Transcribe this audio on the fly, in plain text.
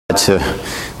to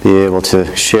be able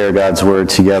to share God's Word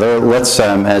together. Let's,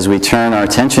 as we turn our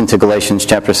attention to Galatians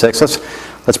chapter 6,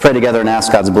 let's pray together and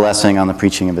ask God's blessing on the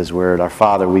preaching of His Word. Our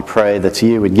Father, we pray that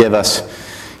You would give us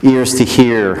ears to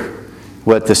hear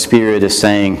what the Spirit is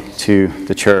saying to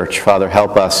the church. Father,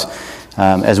 help us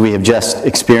as we have just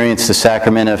experienced the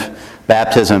sacrament of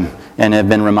baptism and have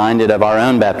been reminded of our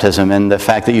own baptism and the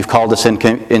fact that You've called us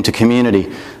into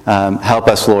community. Help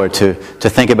us, Lord, to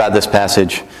think about this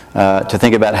passage, to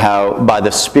think about how by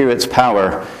the Spirit's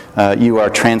power You are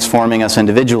transforming us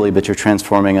individually, but You're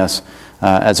transforming us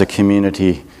as a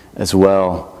community as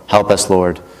well. Help us,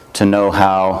 Lord, to know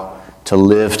how to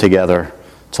live together,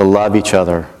 to love each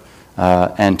other,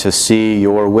 and to see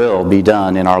Your will be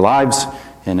done in our lives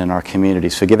and in our community.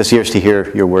 So give us ears to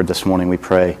hear Your word this morning, we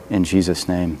pray, in Jesus'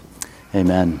 name.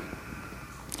 Amen.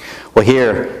 Well,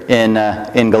 here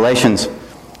in Galatians,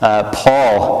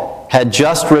 Paul had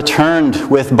just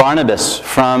returned with Barnabas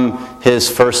from his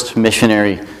first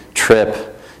missionary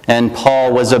trip. And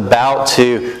Paul was about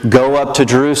to go up to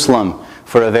Jerusalem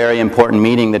for a very important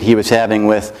meeting that he was having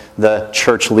with the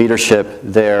church leadership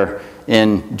there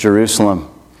in Jerusalem.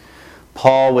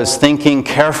 Paul was thinking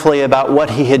carefully about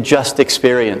what he had just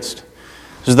experienced.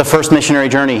 This was the first missionary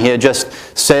journey. He had just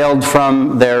sailed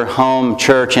from their home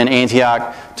church in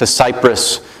Antioch to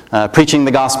Cyprus, preaching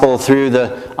the gospel through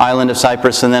the island of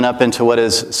Cyprus and then up into what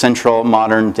is central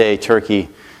modern-day Turkey.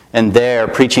 And there,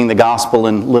 preaching the gospel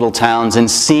in little towns and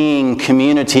seeing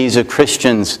communities of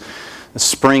Christians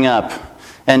spring up.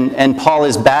 And Paul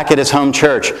is back at his home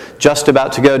church, just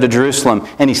about to go to Jerusalem,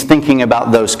 and he's thinking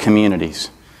about those communities.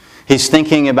 He's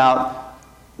thinking about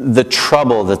the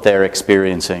trouble that they're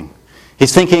experiencing.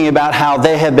 He's thinking about how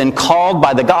they have been called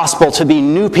by the gospel to be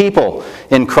new people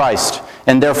in Christ,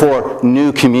 and therefore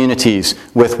new communities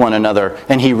with one another.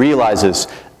 And he realizes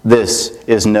this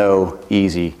is no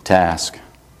easy task.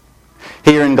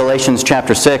 Here in Galatians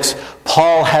chapter 6,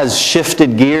 Paul has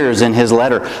shifted gears in his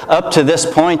letter. Up to this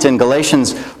point in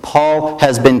Galatians, Paul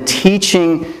has been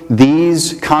teaching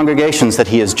these congregations that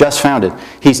he has just founded.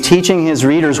 He's teaching his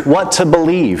readers what to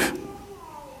believe.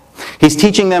 He's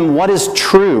teaching them what is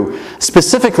true.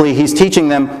 Specifically, he's teaching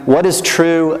them what is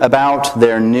true about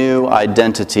their new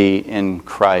identity in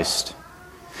Christ.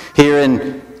 Here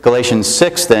in Galatians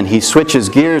 6, then, he switches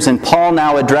gears, and Paul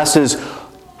now addresses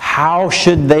how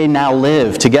should they now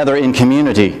live together in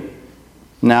community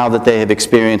now that they have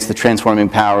experienced the transforming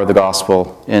power of the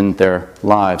gospel in their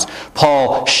lives.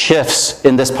 Paul shifts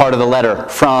in this part of the letter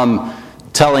from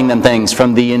telling them things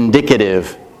from the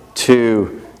indicative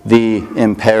to the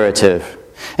imperative.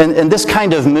 And this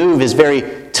kind of move is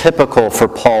very typical for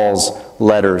Paul's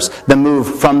letters. The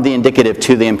move from the indicative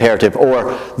to the imperative,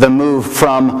 or the move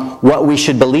from what we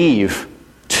should believe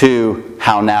to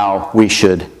how now we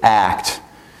should act.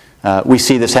 We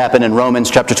see this happen in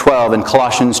Romans chapter 12, in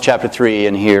Colossians chapter 3,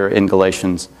 and here in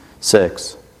Galatians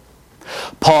 6.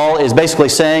 Paul is basically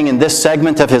saying in this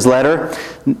segment of his letter,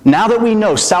 now that we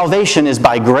know salvation is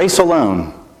by grace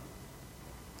alone,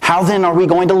 how then are we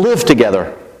going to live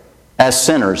together as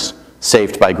sinners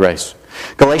saved by grace?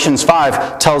 Galatians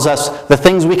 5 tells us the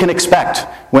things we can expect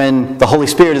when the Holy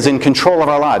Spirit is in control of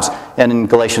our lives. And in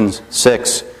Galatians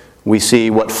 6, we see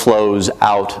what flows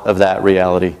out of that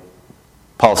reality.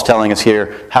 Paul's telling us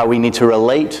here how we need to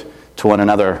relate to one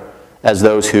another as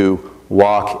those who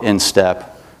walk in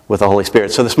step with the Holy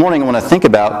Spirit. So this morning I want to think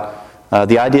about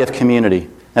the idea of community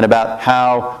and about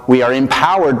how we are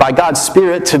empowered by God's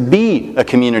Spirit to be a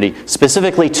community,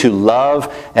 specifically to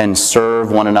love and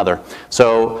serve one another.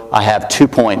 So I have 2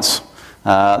 points.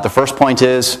 The first point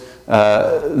is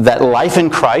that life in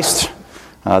Christ,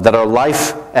 that our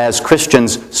life as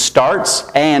Christians starts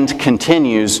and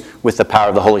continues with the power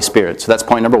of the Holy Spirit. So that's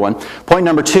point number 1. Point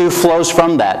number 2 flows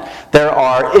from that. There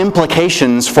are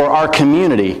implications for our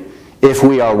community if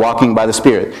we are walking by the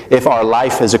Spirit. If our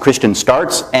life as a Christian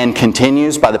starts and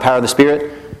continues by the power of the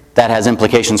Spirit, that has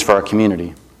implications for our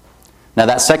community. Now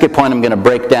that second point I'm going to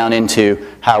break down into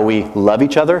how we love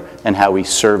each other and how we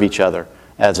serve each other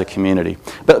as a community.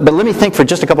 But let me think for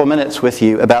just a couple minutes with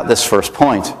you about this first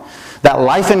point. That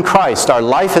life in Christ, our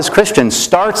life as Christians,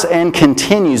 starts and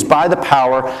continues by the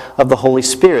power of the Holy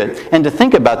Spirit. And to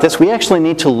think about this, we actually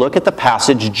need to look at the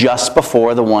passage just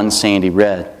before the one Sandy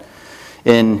read.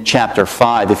 In chapter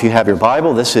 5, if you have your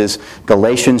Bible, this is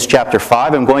Galatians chapter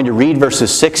 5. I'm going to read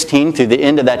verses 16 through the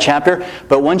end of that chapter.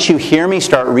 But once you hear me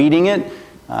start reading it,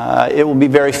 it will be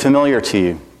very familiar to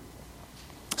you.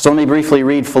 So let me briefly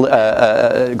read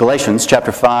Galatians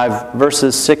chapter 5,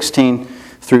 verses 16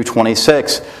 through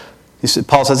 26.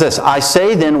 Paul says this, I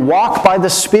say then, walk by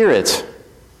the Spirit,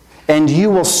 and you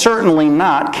will certainly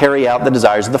not carry out the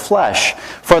desires of the flesh.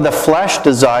 For the flesh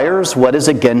desires what is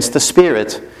against the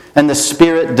Spirit, and the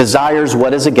Spirit desires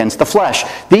what is against the flesh.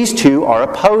 These two are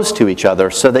opposed to each other,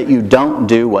 so that you don't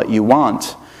do what you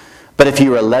want. But if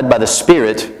you are led by the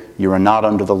Spirit, you are not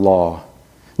under the law.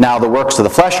 Now the works of the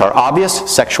flesh are obvious: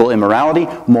 sexual immorality,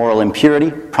 moral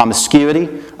impurity,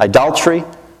 promiscuity, idolatry,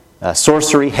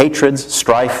 sorcery, hatreds,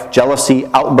 strife, jealousy,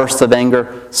 outbursts of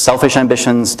anger, selfish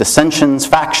ambitions, dissensions,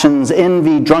 factions,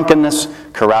 envy, drunkenness,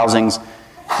 carousings,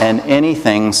 and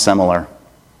anything similar.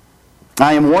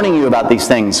 I am warning you about these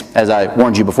things, as I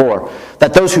warned you before,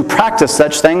 that those who practice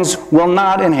such things will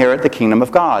not inherit the kingdom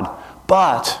of God.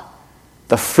 But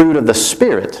the fruit of the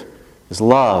Spirit is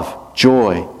love,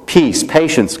 joy, peace,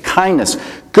 patience, kindness,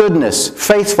 goodness,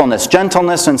 faithfulness,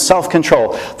 gentleness, and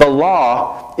self-control. The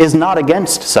law is not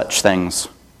against such things.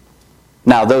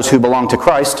 Now those who belong to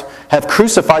Christ have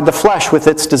crucified the flesh with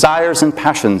its desires and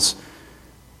passions.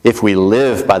 If we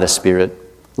live by the Spirit,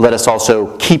 let us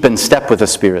also keep in step with the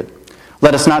Spirit.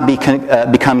 Let us not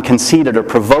become conceited or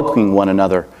provoking one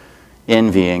another,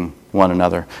 envying one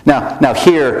another. Now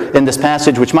here in this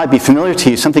passage, which might be familiar to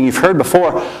you, something you've heard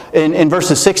before, in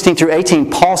verses 16 through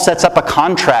 18, Paul sets up a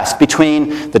contrast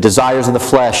between the desires of the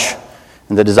flesh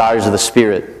and the desires of the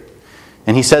Spirit.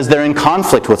 And he says they're in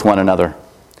conflict with one another.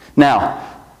 Now,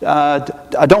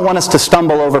 I don't want us to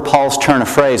stumble over Paul's turn of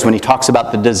phrase when he talks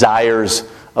about the desires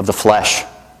of the flesh.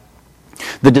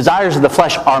 The desires of the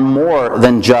flesh are more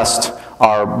than just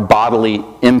our bodily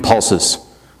impulses,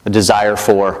 a desire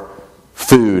for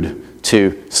food,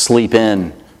 to sleep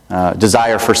in,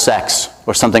 desire for sex,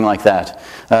 or something like that.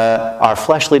 Our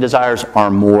fleshly desires are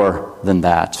more than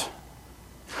that.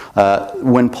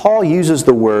 When Paul uses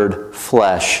the word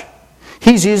flesh,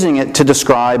 he's using it to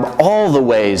describe all the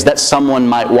ways that someone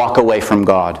might walk away from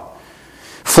God.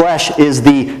 Flesh is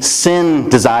the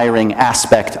sin-desiring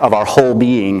aspect of our whole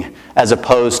being, as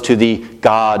opposed to the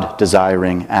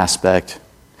God-desiring aspect.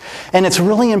 And it's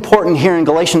really important here in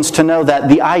Galatians to know that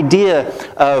the idea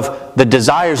of the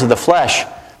desires of the flesh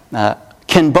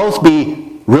can both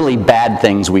be really bad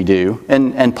things we do,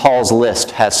 and Paul's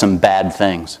list has some bad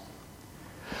things.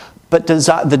 But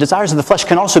the desires of the flesh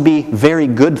can also be very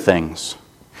good things.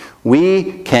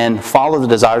 We can follow the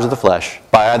desires of the flesh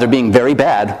by either being very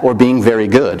bad or being very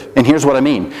good. And here's what I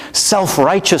mean.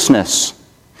 Self-righteousness,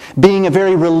 being a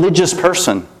very religious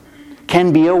person,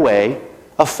 can be a way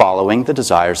of following the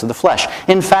desires of the flesh.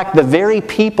 In fact, the very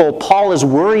people Paul is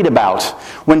worried about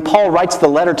when Paul writes the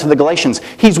letter to the Galatians,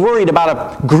 he's worried about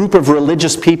a group of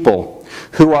religious people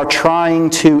who are trying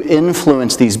to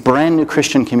influence these brand new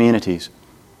Christian communities.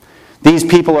 These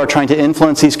people are trying to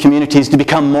influence these communities to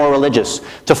become more religious,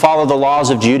 to follow the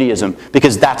laws of Judaism,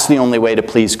 because that's the only way to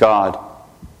please God.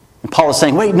 And Paul is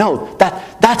saying, wait, no,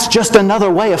 that's just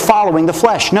another way of following the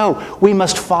flesh. No, we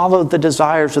must follow the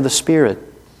desires of the Spirit.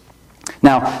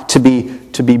 Now, to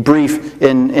be brief,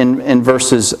 in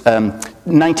verses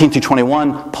 19 through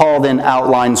 21, Paul then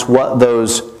outlines what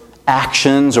those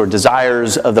actions or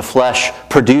desires of the flesh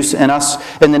produce in us.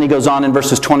 And then he goes on in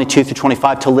verses 22 through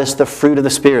 25 to list the fruit of the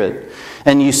Spirit.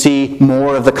 And you see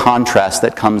more of the contrast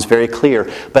that comes very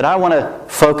clear. But I want to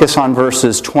focus on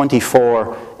verses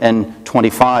 24 and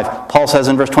 25. Paul says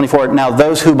in verse 24, now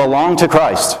those who belong to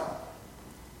Christ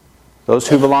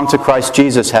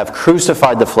Jesus have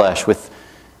crucified the flesh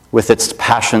with its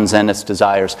passions and its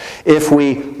desires. If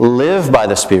we live by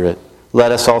the Spirit,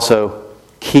 let us also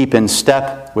keep in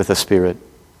step with the Spirit.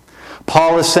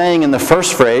 Paul is saying in the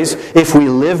first phrase, if we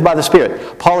live by the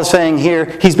Spirit. Paul is saying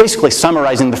here, he's basically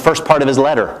summarizing the first part of his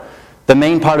letter. The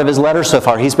main part of his letter so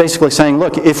far. He's basically saying,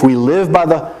 look, if we live by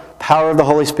the power of the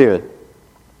Holy Spirit,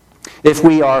 if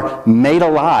we are made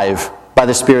alive by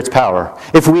the Spirit's power,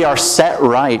 if we are set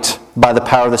right by the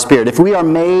power of the Spirit, if we are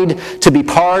made to be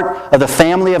part of the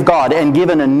family of God and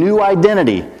given a new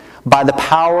identity by the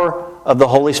power of the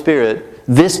Holy Spirit,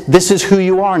 this is who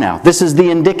you are now. This is the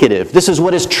indicative. This is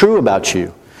what is true about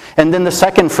you. And then the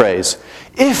second phrase,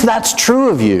 if that's true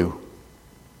of you,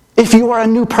 if you are a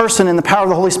new person in the power of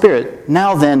the Holy Spirit,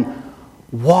 now then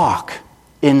walk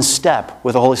in step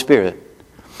with the Holy Spirit.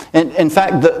 And in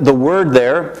fact, the word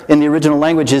there in the original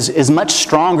language is much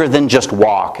stronger than just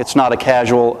walk. It's not a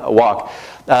casual walk.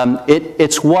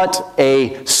 It's what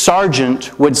a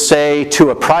sergeant would say to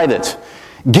a private.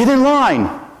 Get in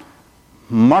line.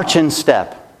 March in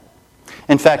step.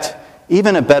 In fact,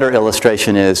 even a better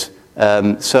illustration is,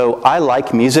 so I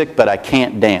like music, but I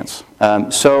can't dance.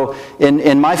 So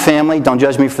in my family, don't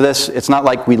judge me for this, it's not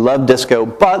like we love disco,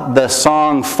 but the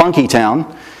song Funky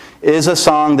Town is a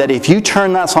song that if you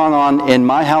turn that song on in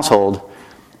my household,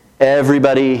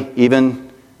 everybody,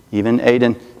 even even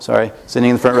Aiden, sitting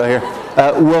in the front row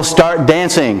here, will start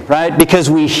dancing, right? Because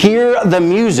we hear the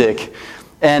music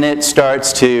and it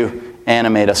starts to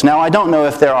animate us. Now, I don't know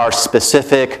if there are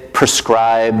specific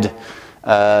prescribed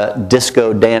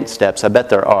disco dance steps. I bet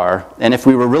there are. And if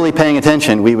we were really paying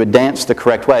attention, we would dance the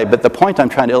correct way. But the point I'm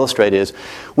trying to illustrate is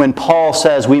when Paul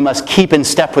says we must keep in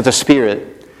step with the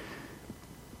Spirit,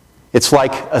 it's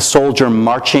like a soldier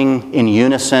marching in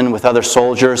unison with other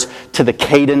soldiers to the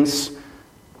cadence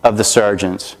of the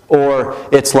sergeants. Or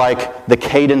it's like the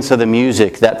cadence of the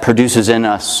music that produces in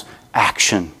us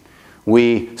action.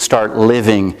 We start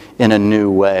living in a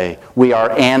new way. We are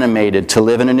animated to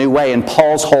live in a new way. And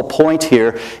Paul's whole point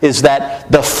here is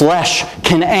that the flesh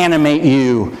can animate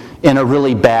you in a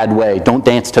really bad way. Don't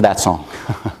dance to that song.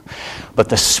 But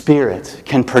the Spirit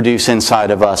can produce inside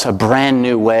of us a brand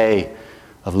new way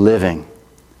of living,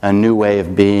 a new way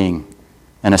of being,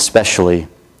 and especially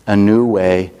a new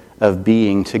way of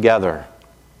being together.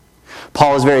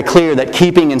 Paul is very clear that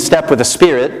keeping in step with the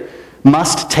Spirit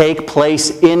must take place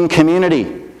in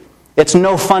community. It's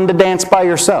no fun to dance by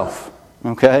yourself,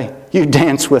 okay? You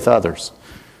dance with others,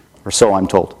 or so I'm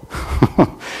told.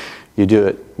 You do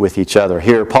it with each other.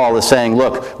 Here Paul is saying,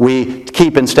 look, we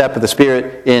keep in step with the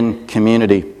Spirit in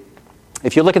community.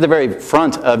 If you look at the very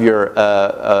front of your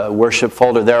worship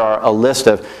folder, there are a list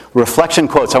of reflection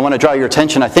quotes. I want to draw your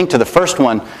attention, I think, to the first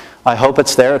one. I hope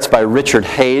it's there. It's by Richard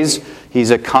Hayes.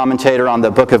 He's a commentator on the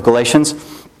book of Galatians.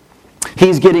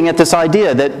 He's getting at this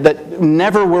idea that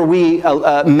never were we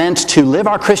meant to live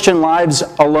our Christian lives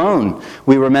alone.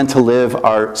 We were meant to live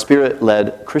our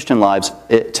Spirit-led Christian lives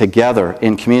together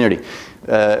in community.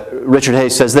 Richard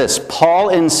Hayes says this: Paul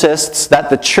insists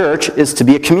that the church is to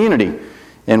be a community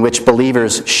in which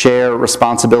believers share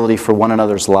responsibility for one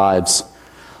another's lives.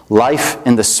 Life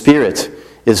in the Spirit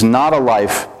is not a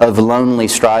life of lonely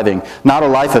striving, not a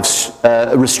life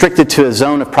of restricted to a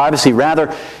zone of privacy.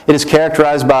 Rather, it is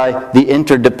characterized by the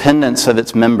interdependence of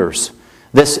its members.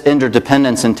 This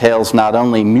interdependence entails not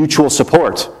only mutual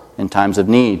support in times of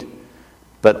need,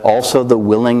 but also the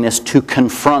willingness to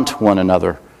confront one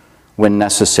another when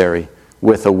necessary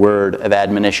with a word of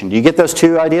admonition. Do you get those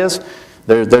two ideas?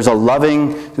 There's a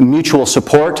loving, mutual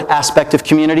support aspect of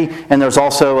community, and there's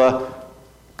also a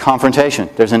confrontation.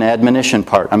 There's an admonition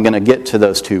part. I'm going to get to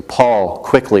those two. Paul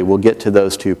quickly will get to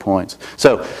those 2 points.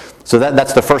 So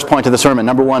that's the first point of the sermon.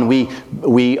 Number one,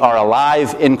 we are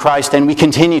alive in Christ, and we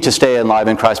continue to stay alive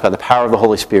in Christ by the power of the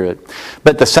Holy Spirit.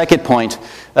 But the second point,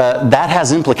 that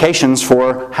has implications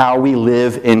for how we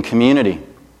live in community.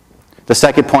 The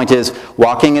second point is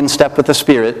walking in step with the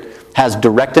Spirit has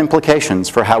direct implications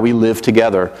for how we live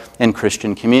together in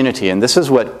Christian community. And this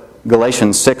is what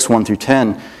Galatians 6, 1 through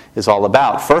 10 is all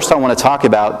about. First, I want to talk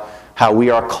about how we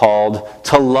are called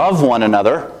to love one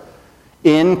another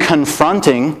in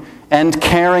confronting and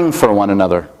caring for one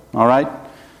another. All right?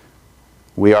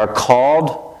 We are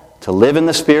called to live in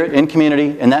the Spirit, in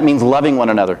community, and that means loving one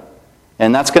another.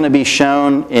 And that's going to be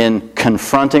shown in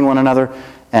confronting one another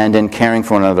and in caring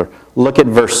for one another. Look at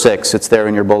verse 6. It's there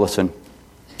in your bulletin.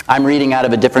 I'm reading out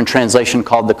of a different translation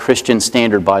called the Christian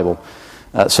Standard Bible.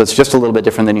 So it's just a little bit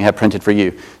different than you have printed for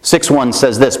you. 6:1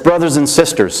 says this: Brothers and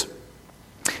sisters,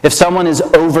 if someone is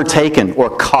overtaken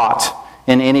or caught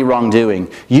in any wrongdoing,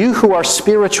 you who are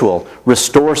spiritual,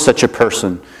 restore such a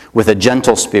person with a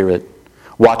gentle spirit,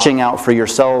 watching out for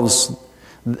yourselves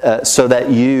so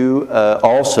that you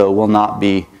also will not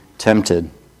be tempted.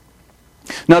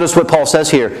 Notice what Paul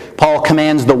says here. Paul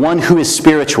commands the one who is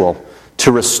spiritual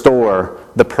to restore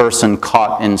the person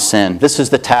caught in sin. This is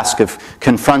the task of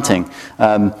confronting.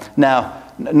 Now,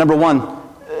 number one,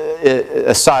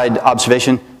 a side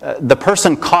observation, the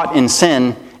person caught in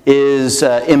sin is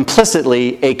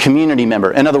implicitly a community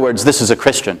member. In other words, this is a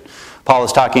Christian. Paul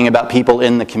is talking about people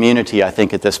in the community, I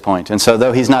think, at this point. And so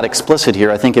though he's not explicit here,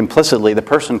 I think implicitly the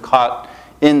person caught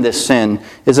in this sin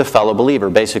is a fellow believer.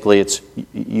 Basically, it's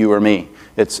you or me.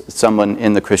 It's someone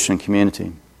in the Christian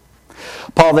community.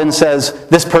 Paul then says,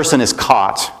 this person is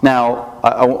caught. Now,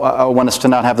 I want us to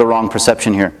not have the wrong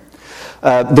perception here.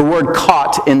 The word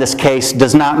caught in this case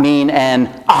does not mean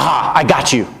an, aha, I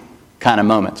got you kind of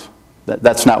moment.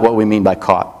 That's not what we mean by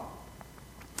caught.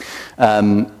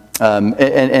 And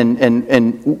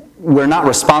we're not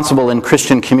responsible in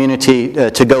Christian community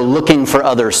to go looking for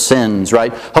other sins,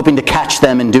 right? Hoping to catch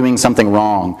them in doing something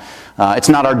wrong. It's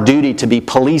not our duty to be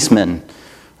policemen,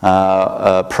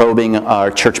 probing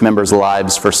our church members'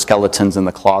 lives for skeletons in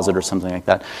the closet or something like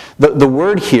that. The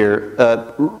word here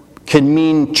can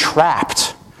mean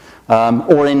trapped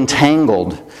or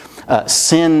entangled.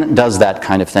 Sin does that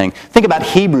kind of thing. Think about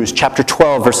Hebrews chapter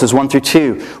 12, verses 1 through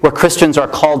 2, where Christians are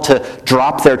called to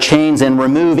drop their chains and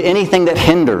remove anything that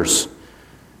hinders,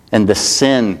 and the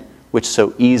sin which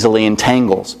so easily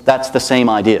entangles. That's the same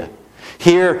idea.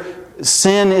 Here,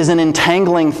 sin is an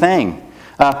entangling thing.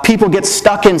 People get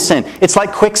stuck in sin. It's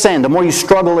like quicksand. The more you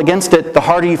struggle against it, the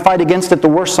harder you fight against it, the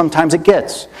worse sometimes it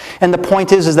gets. And the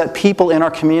point is that people in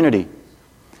our community,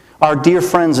 our dear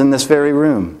friends in this very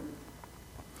room,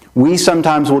 we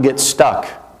sometimes will get stuck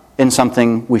in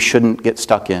something we shouldn't get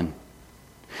stuck in.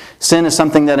 Sin is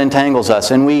something that entangles us,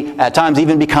 and we at times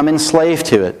even become enslaved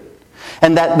to it.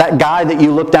 And that guy that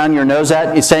you look down your nose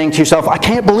at is saying to yourself, I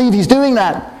can't believe he's doing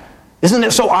that. Isn't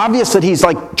it so obvious that he's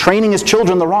like training his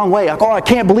children the wrong way? Like, oh, I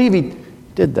can't believe he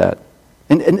did that.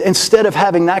 And instead of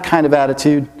having that kind of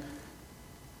attitude,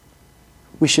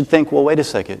 we should think, well, wait a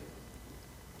second.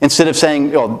 Instead of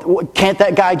saying, oh, can't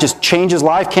that guy just change his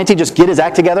life? Can't he just get his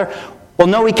act together? Well,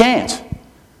 no, he can't.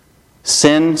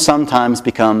 Sin sometimes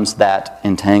becomes that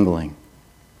entangling.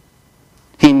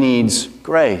 He needs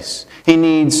grace. He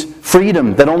needs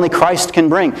freedom that only Christ can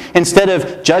bring. Instead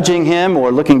of judging him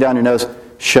or looking down your nose,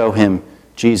 show him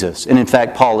Jesus. And in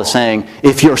fact, Paul is saying,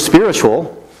 if you're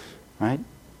spiritual, right?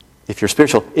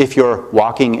 If you're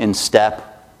walking in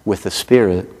step with the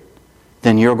Spirit,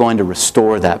 then you're going to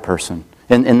restore that person.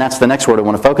 And that's the next word I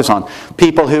want to focus on.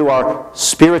 People who are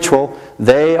spiritual,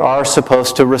 they are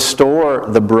supposed to restore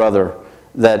the brother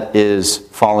that is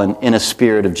fallen in a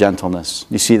spirit of gentleness.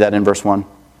 You see that in verse 1?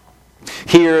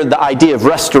 Here, the idea of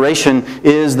restoration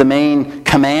is the main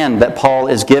command that Paul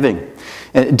is giving.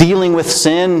 Dealing with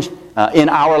sin in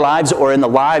our lives or in the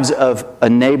lives of a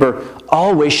neighbor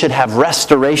always should have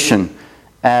restoration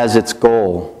as its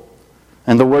goal.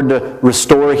 And the word to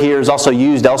restore here is also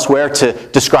used elsewhere to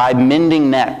describe mending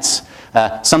nets.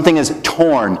 Something is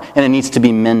torn and it needs to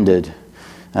be mended.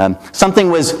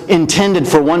 Something was intended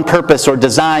for one purpose or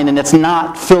design and it's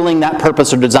not filling that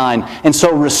purpose or design. And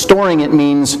so restoring it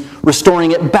means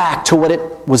restoring it back to what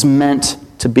it was meant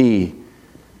to be.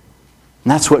 And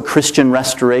that's what Christian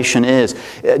restoration is.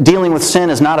 Dealing with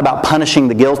sin is not about punishing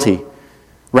the guilty.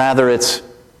 Rather, it's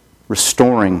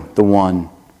restoring the one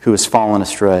who has fallen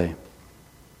astray.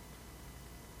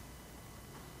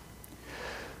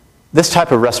 This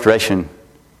type of restoration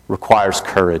requires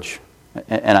courage,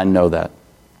 and I know that.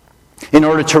 In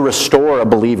order to restore a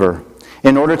believer,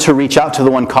 in order to reach out to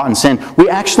the one caught in sin, we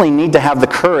actually need to have the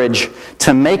courage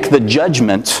to make the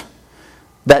judgment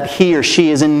that he or she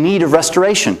is in need of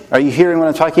restoration. Are you hearing what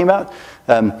I'm talking about?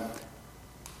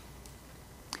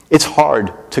 It's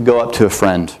hard to go up to a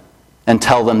friend and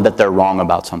tell them that they're wrong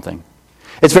about something.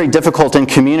 It's very difficult in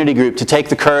community group to take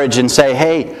the courage and say,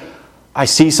 hey, I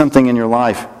see something in your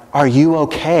life. Are you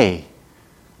okay?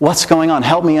 What's going on?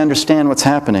 Help me understand what's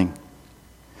happening.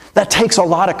 That takes a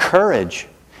lot of courage.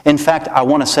 In fact, I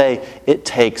want to say it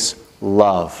takes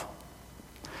love.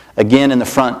 Again, in the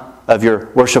front of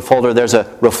your worship folder, there's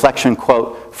a reflection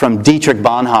quote from Dietrich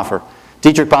Bonhoeffer.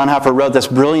 Dietrich Bonhoeffer wrote this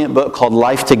brilliant book called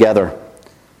Life Together.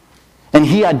 And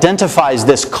he identifies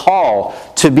this call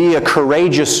to be a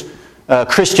courageous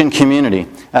Christian community.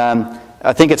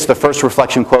 I think it's the first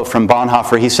reflection quote from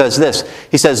Bonhoeffer. He says this.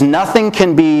 He says, nothing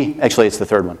can be, actually it's the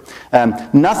third one.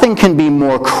 Nothing can be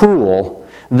more cruel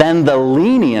than the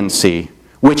leniency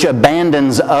which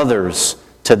abandons others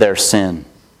to their sin.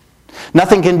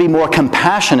 Nothing can be more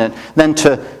compassionate than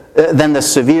the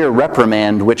severe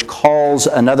reprimand which calls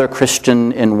another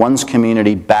Christian in one's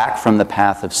community back from the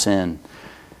path of sin.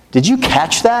 Did you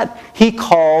catch that? He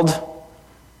called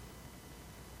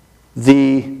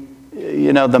the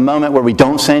moment where we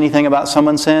don't say anything about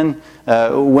someone's sin,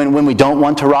 when we don't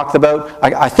want to rock the boat.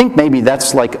 I think maybe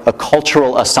that's like a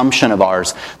cultural assumption of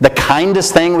ours. The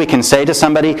kindest thing we can say to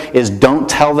somebody is don't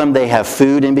tell them they have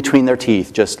food in between their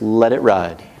teeth. Just let it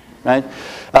ride. Right?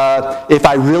 If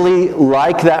I really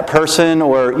like that person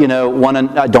or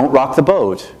don't rock the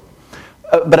boat.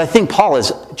 But I think Paul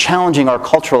is challenging our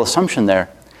cultural assumption there.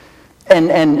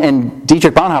 And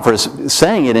Dietrich Bonhoeffer is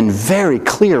saying it in very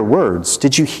clear words.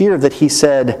 Did you hear that he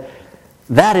said,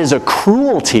 that is a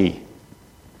cruelty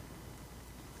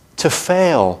to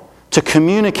fail to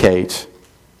communicate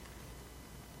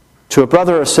to a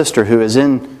brother or sister who is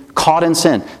caught in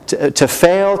sin, to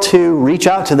fail to reach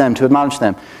out to them, to admonish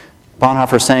them.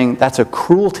 Bonhoeffer is saying that's a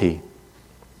cruelty.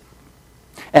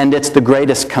 And it's the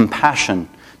greatest compassion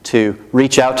to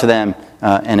reach out to them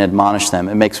and admonish them.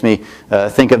 It makes me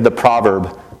think of the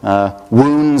proverb,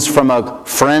 wounds from a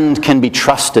friend can be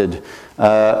trusted,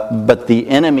 but the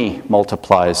enemy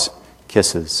multiplies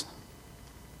kisses.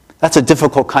 That's a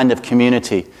difficult kind of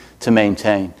community to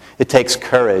maintain. It takes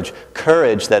courage.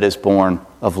 Courage that is born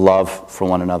of love for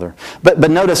one another. But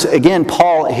notice, again,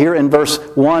 Paul here in verse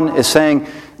 1 is saying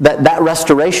that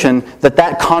restoration,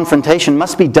 that confrontation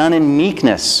must be done in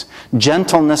meekness,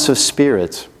 gentleness of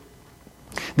spirit.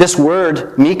 This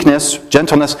word, meekness,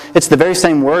 gentleness, it's the very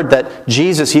same word that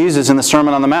Jesus uses in the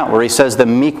Sermon on the Mount, where he says the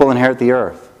meek will inherit the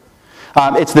earth.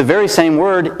 It's the very same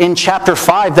word in chapter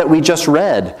 5 that we just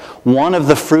read. One of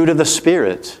the fruit of the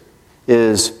Spirit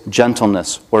is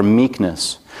gentleness or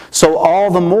meekness. So all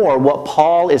the more what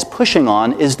Paul is pushing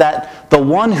on is that the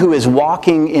one who is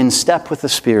walking in step with the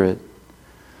Spirit,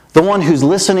 the one who's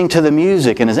listening to the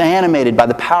music and is animated by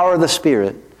the power of the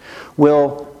Spirit,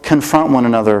 will confront one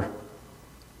another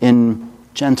in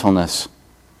gentleness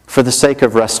for the sake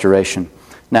of restoration.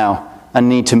 Now, I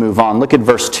need to move on. Look at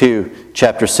verse 2,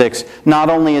 chapter 6. Not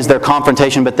only is there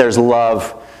confrontation, but there's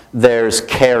love, there's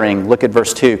caring. Look at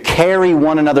verse 2. Carry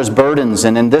one another's burdens,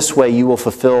 and in this way you will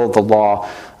fulfill the law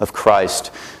of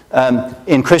Christ.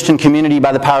 In Christian community,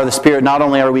 by the power of the Spirit, not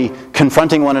only are we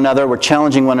confronting one another, we're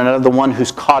challenging one another. The one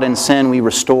who's caught in sin, we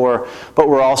restore, but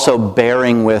we're also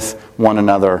bearing with one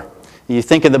another. You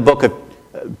think of the book of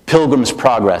Pilgrim's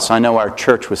Progress. I know our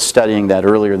church was studying that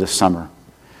earlier this summer.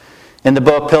 In the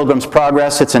book Pilgrim's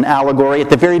Progress, it's an allegory. At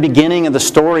the very beginning of the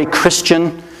story,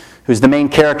 Christian, who's the main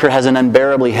character, has an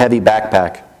unbearably heavy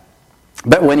backpack.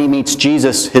 But when he meets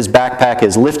Jesus, his backpack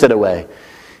is lifted away.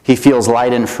 He feels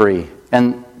light and free.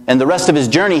 And the rest of his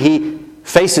journey, he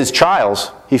faces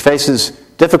trials. He faces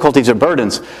difficulties or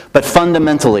burdens. But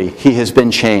fundamentally, he has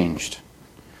been changed.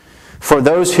 For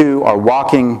those who are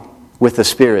walking with the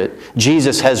Spirit,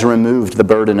 Jesus has removed the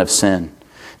burden of sin.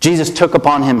 Jesus took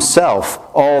upon himself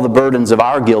all the burdens of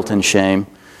our guilt and shame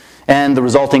and the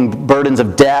resulting burdens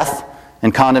of death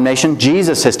and condemnation.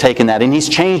 Jesus has taken that and he's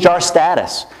changed our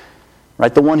status.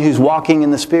 Right? The one who's walking in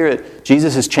the Spirit,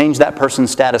 Jesus has changed that person's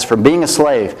status from being a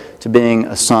slave to being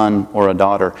a son or a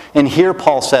daughter. And here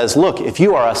Paul says, look, if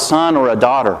you are a son or a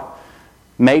daughter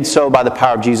made so by the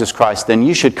power of Jesus Christ, then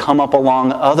you should come up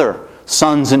along other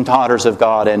sons and daughters of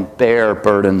God and bear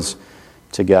burdens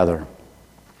together.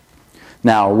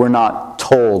 Now, we're not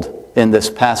told in this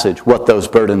passage what those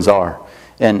burdens are.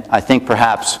 And I think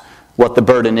perhaps what the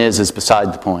burden is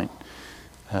beside the point.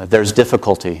 There's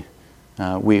difficulty.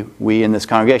 We in this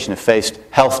congregation have faced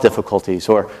health difficulties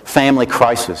or family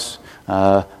crisis,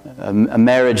 a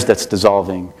marriage that's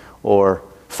dissolving, or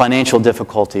financial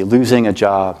difficulty, losing a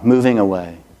job, moving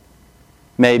away.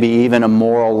 Maybe even a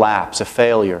moral lapse, a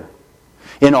failure.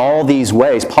 In all these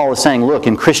ways, Paul is saying, look,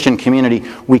 in Christian community,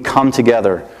 we come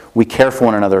together. We care for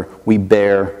one another. We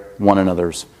bear one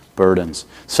another's burdens.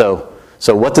 So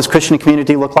what does Christian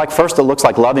community look like? First, it looks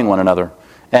like loving one another.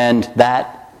 And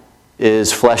that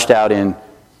is fleshed out in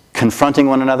confronting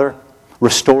one another,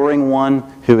 restoring one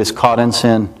who is caught in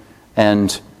sin,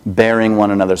 and bearing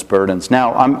one another's burdens.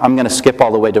 Now, I'm going to skip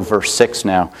all the way to verse 6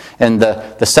 now. And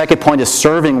the second point is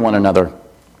serving one another.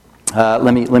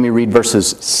 Let me read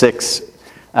verses 6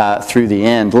 through the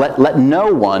end. Let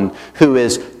no one who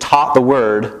is taught the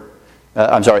word,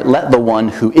 let the one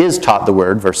who is taught the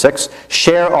word, verse 6,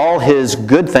 share all his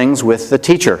good things with the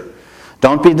teacher.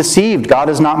 Don't be deceived. God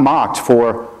is not mocked,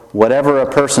 for whatever a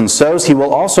person sows, he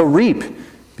will also reap,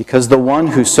 because the one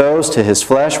who sows to his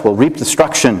flesh will reap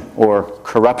destruction or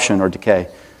corruption or decay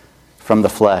from the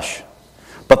flesh.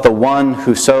 But the one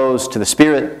who sows to the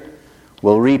Spirit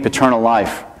will reap eternal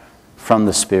life from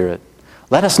the Spirit.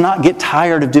 Let us not get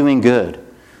tired of doing good,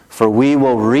 for we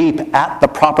will reap at the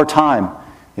proper time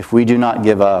if we do not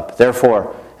give up.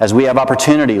 Therefore, as we have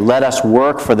opportunity, let us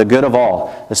work for the good of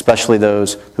all, especially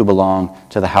those who belong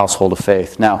to the household of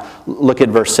faith. Now, look at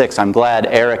verse 6. I'm glad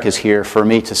Eric is here for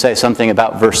me to say something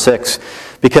about verse 6,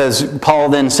 because Paul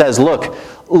then says, look,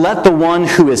 let the one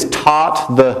who is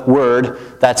taught the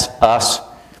word, that's us,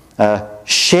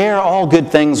 share all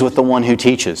good things with the one who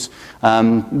teaches.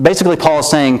 Basically, Paul is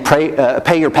saying,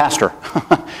 pay your pastor.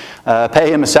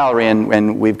 Pay him a salary,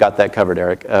 and we've got that covered,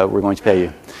 Eric. We're going to pay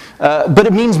you. But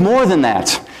it means more than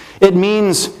that. It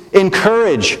means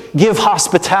encourage, give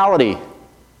hospitality.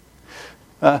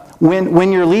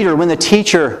 When your leader, when the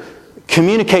teacher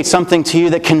communicates something to you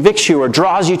that convicts you or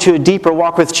draws you to a deeper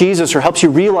walk with Jesus or helps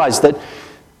you realize that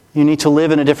you need to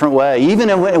live in a different way, even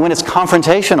when it's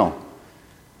confrontational,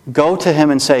 go to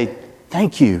him and say,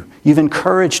 thank you. You've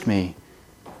encouraged me.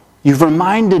 You've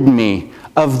reminded me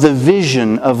of the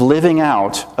vision of living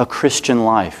out a Christian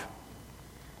life.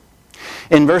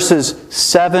 In verses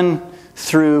 7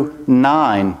 through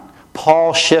 9,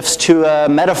 Paul shifts to a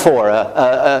metaphor,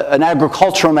 an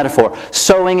agricultural metaphor,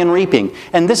 sowing and reaping.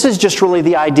 And this is just really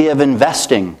the idea of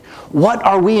investing. What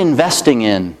are we investing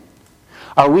in?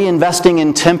 Are we investing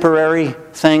in temporary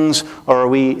things, or are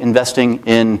we investing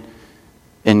in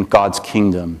God's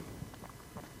kingdom?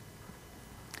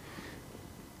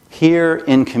 Here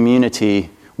in community,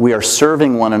 we are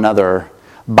serving one another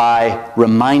by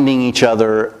reminding each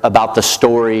other about the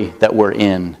story that we're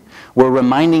in. We're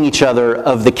reminding each other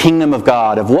of the kingdom of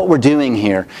God, of what we're doing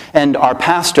here. And our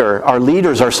pastor, our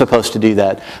leaders are supposed to do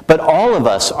that. But all of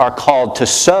us are called to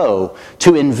sow,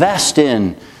 to invest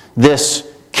in this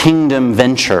kingdom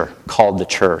venture called the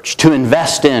church, to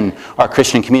invest in our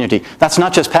Christian community. That's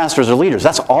not just pastors or leaders,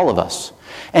 that's all of us.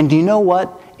 And do you know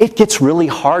what? It gets really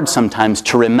hard sometimes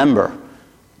to remember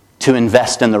to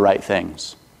invest in the right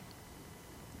things.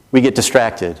 We get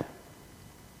distracted.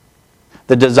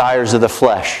 The desires of the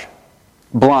flesh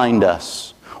blind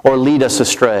us or lead us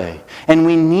astray. And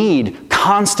we need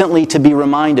constantly to be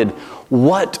reminded,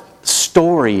 what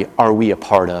story are we a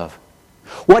part of?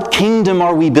 What kingdom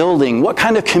are we building? What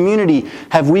kind of community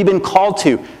have we been called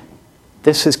to?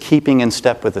 This is keeping in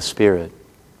step with the Spirit.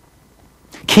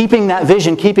 Keeping that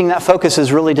vision, keeping that focus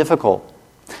is really difficult.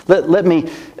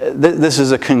 This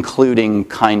is a concluding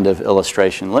kind of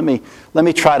illustration. Let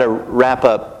me try to wrap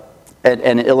up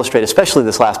and illustrate, especially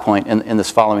this last point in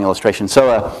this following illustration.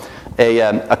 So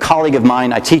a colleague of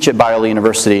mine, I teach at Biola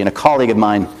University, and a colleague of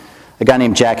mine, a guy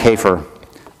named Jack Hafer,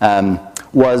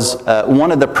 was one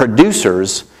of the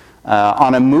producers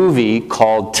on a movie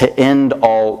called To End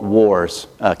All Wars.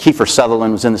 Kiefer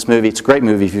Sutherland was in this movie. It's a great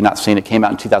movie if you've not seen it. It came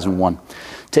out in 2001.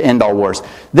 To End All Wars.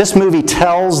 This movie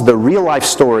tells the real-life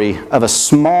story of a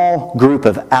small group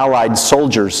of Allied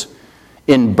soldiers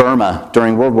in Burma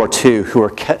during World War II who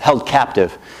were held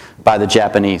captive by the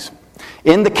Japanese.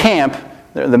 In the camp,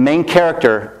 the main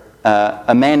character,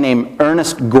 a man named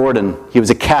Ernest Gordon, he was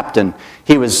a captain.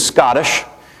 He was Scottish.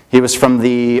 He was from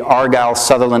the Argyll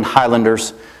Sutherland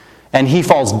Highlanders. And he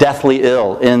falls deathly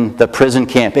ill in the prison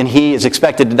camp. And he is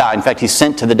expected to die. In fact, he's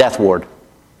sent to the death ward.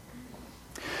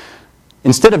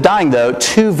 Instead of dying, though,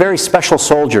 two very special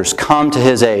soldiers come to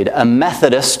his aid. A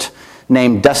Methodist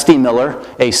named Dusty Miller,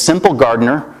 a simple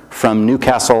gardener from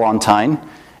Newcastle on Tyne,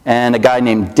 and a guy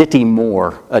named Ditty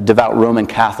Moore, a devout Roman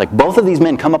Catholic. Both of these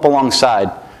men come up alongside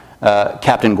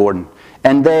Captain Gordon.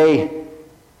 And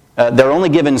they're only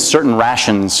given certain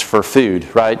rations for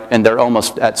food, right? And they're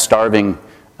almost at starving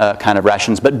kind of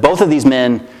rations. But both of these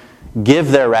men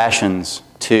give their rations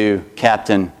to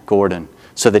Captain Gordon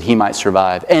so that he might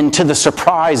survive. And to the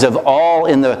surprise of all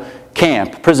in the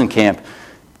camp, prison camp,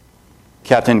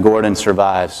 Captain Gordon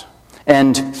survives.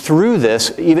 And through this,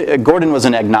 Gordon was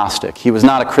an agnostic. He was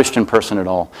not a Christian person at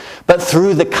all. But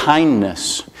through the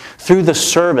kindness, through the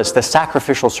service, the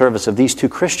sacrificial service of these two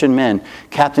Christian men,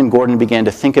 Captain Gordon began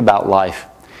to think about life.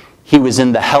 He was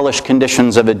in the hellish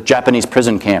conditions of a Japanese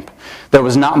prison camp. There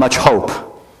was not much hope.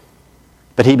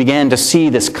 But he began to see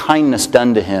this kindness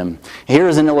done to him. Here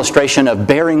is an illustration of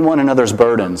bearing one another's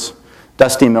burdens.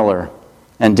 Dusty Miller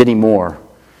and Ditty Moore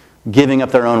giving up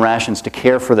their own rations to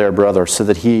care for their brother so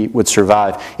that he would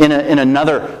survive. In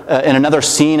another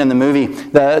scene in the movie,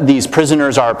 these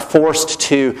prisoners are forced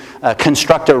to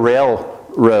construct a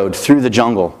railroad through the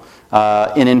jungle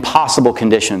in impossible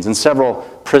conditions, and several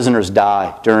prisoners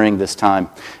die during this time.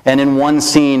 And in one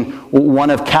scene, one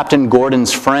of Captain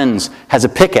Gordon's friends has a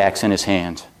pickaxe in his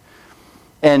hand.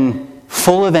 And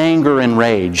full of anger and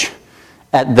rage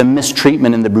at the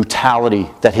mistreatment and the brutality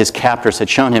that his captors had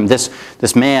shown him,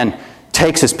 this man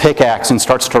takes his pickaxe and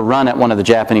starts to run at one of the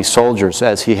Japanese soldiers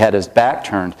as he had his back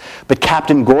turned. But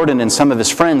Captain Gordon and some of his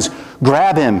friends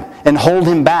grab him and hold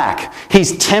him back.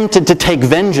 He's tempted to take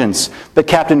vengeance, but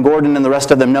Captain Gordon and the rest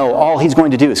of them know all he's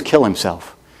going to do is kill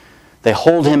himself. They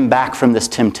hold him back from this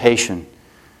temptation.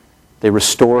 They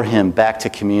restore him back to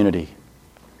community.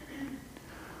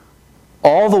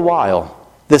 All the while,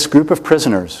 this group of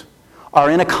prisoners are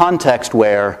in a context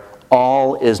where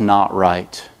all is not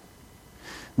right.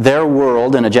 Their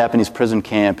world in a Japanese prison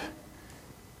camp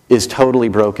is totally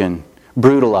broken,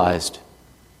 brutalized.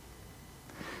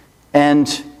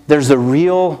 And there's a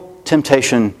real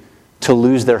temptation to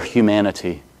lose their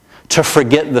humanity, to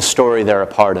forget the story they're a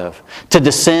part of, to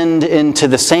descend into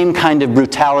the same kind of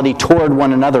brutality toward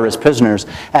one another as prisoners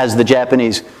as the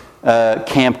Japanese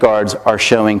camp guards are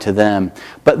showing to them.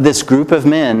 But this group of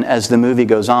men, as the movie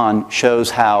goes on,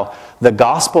 shows how the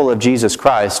gospel of Jesus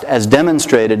Christ, as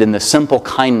demonstrated in the simple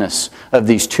kindness of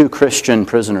these two Christian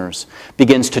prisoners,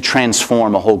 begins to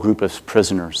transform a whole group of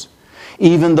prisoners.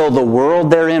 Even though the world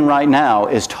they're in right now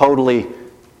is totally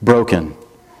broken,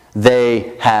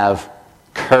 they have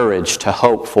courage to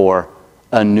hope for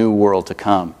a new world to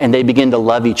come. And they begin to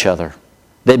love each other.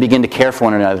 They begin to care for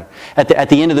one another. At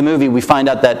the end of the movie, we find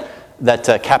out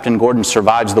that Captain Gordon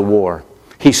survives the war.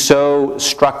 He's so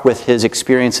struck with his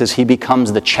experiences, he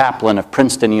becomes the chaplain of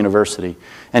Princeton University,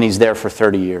 and he's there for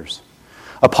 30 years.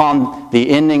 Upon the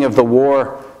ending of the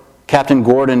war, Captain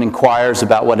Gordon inquires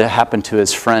about what had happened to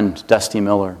his friend, Dusty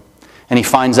Miller. And he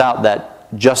finds out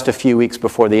that just a few weeks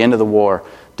before the end of the war,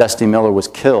 Dusty Miller was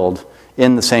killed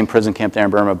in the same prison camp there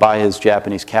in Burma by his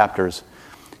Japanese captors.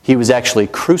 He was actually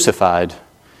crucified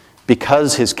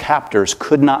because his captors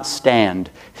could not stand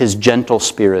his gentle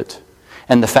spirit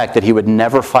and the fact that he would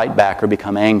never fight back or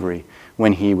become angry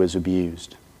when he was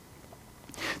abused.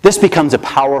 This becomes a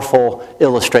powerful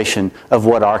illustration of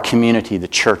what our community, the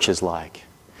church, is like.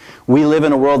 We live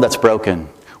in a world that's broken.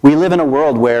 We live in a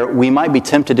world where we might be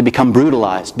tempted to become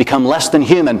brutalized, become less than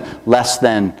human, less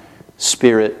than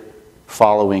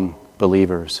Spirit-following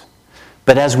believers.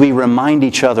 But as we remind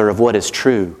each other of what is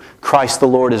true, Christ the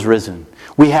Lord is risen.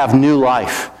 We have new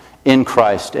life in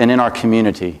Christ and in our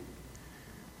community.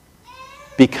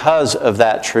 Because of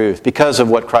that truth, because of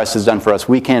what Christ has done for us,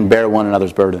 we can bear one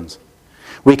another's burdens.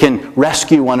 We can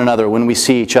rescue one another when we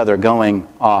see each other going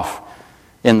off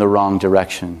in the wrong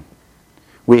direction.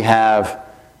 We have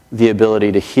the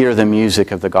ability to hear the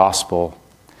music of the gospel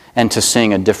and to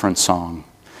sing a different song,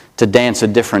 to dance a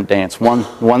different dance,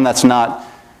 one that's not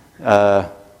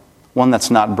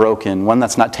broken, one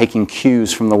that's not taking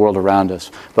cues from the world around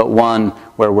us, but one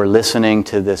where we're listening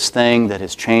to this thing that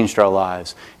has changed our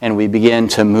lives, and we begin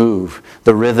to move.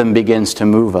 The rhythm begins to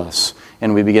move us,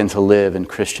 and we begin to live in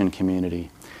Christian community.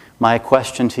 My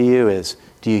question to you is,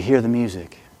 do you hear the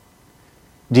music?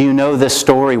 Do you know this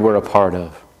story we're a part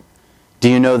of? Do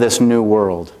you know this new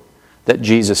world that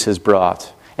Jesus has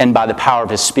brought and by the power of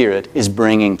His Spirit is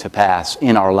bringing to pass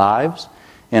in our lives,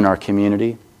 in our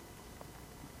community?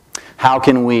 How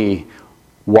can we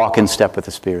walk in step with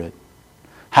the Spirit?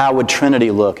 How would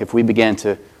Trinity look if we began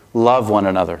to love one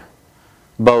another,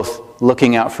 both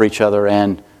looking out for each other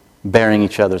and bearing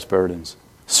each other's burdens,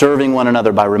 serving one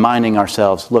another by reminding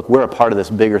ourselves, look, we're a part of this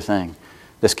bigger thing,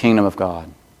 this kingdom of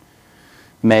God.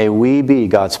 May we be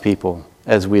God's people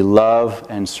as we love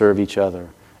and serve each other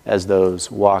as those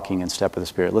walking in step with the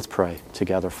Spirit. Let's pray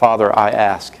together. Father, I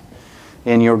ask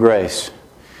in your grace,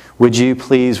 would you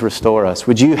please restore us?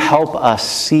 Would you help us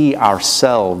see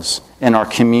ourselves and our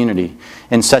community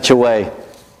in such a way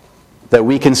that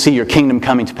we can see your kingdom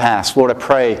coming to pass? Lord, I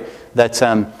pray that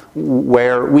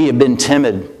where we have been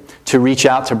timid to reach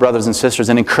out to brothers and sisters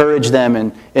and encourage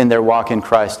them in their walk in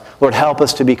Christ, Lord, help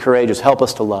us to be courageous. Help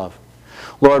us to love.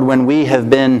 Lord, when we have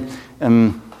been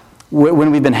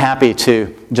when we've been happy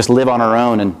to just live on our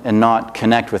own and not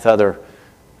connect with other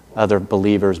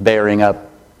believers bearing up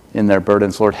in their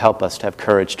burdens, Lord, help us to have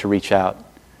courage to reach out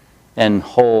and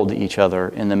hold each other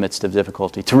in the midst of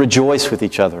difficulty, to rejoice with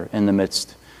each other in the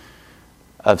midst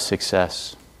of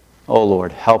success. Oh,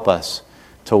 Lord, help us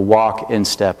to walk in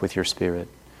step with your Spirit.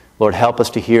 Lord, help us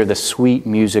to hear the sweet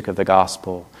music of the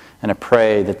gospel. And I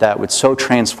pray that that would so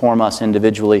transform us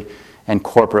individually and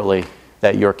corporately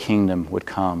that your kingdom would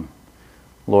come.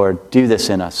 Lord, do this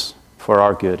in us for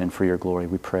our good and for your glory,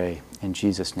 we pray. In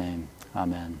Jesus' name,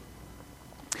 amen.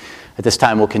 At this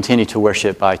time, we'll continue to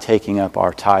worship by taking up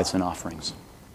our tithes and offerings.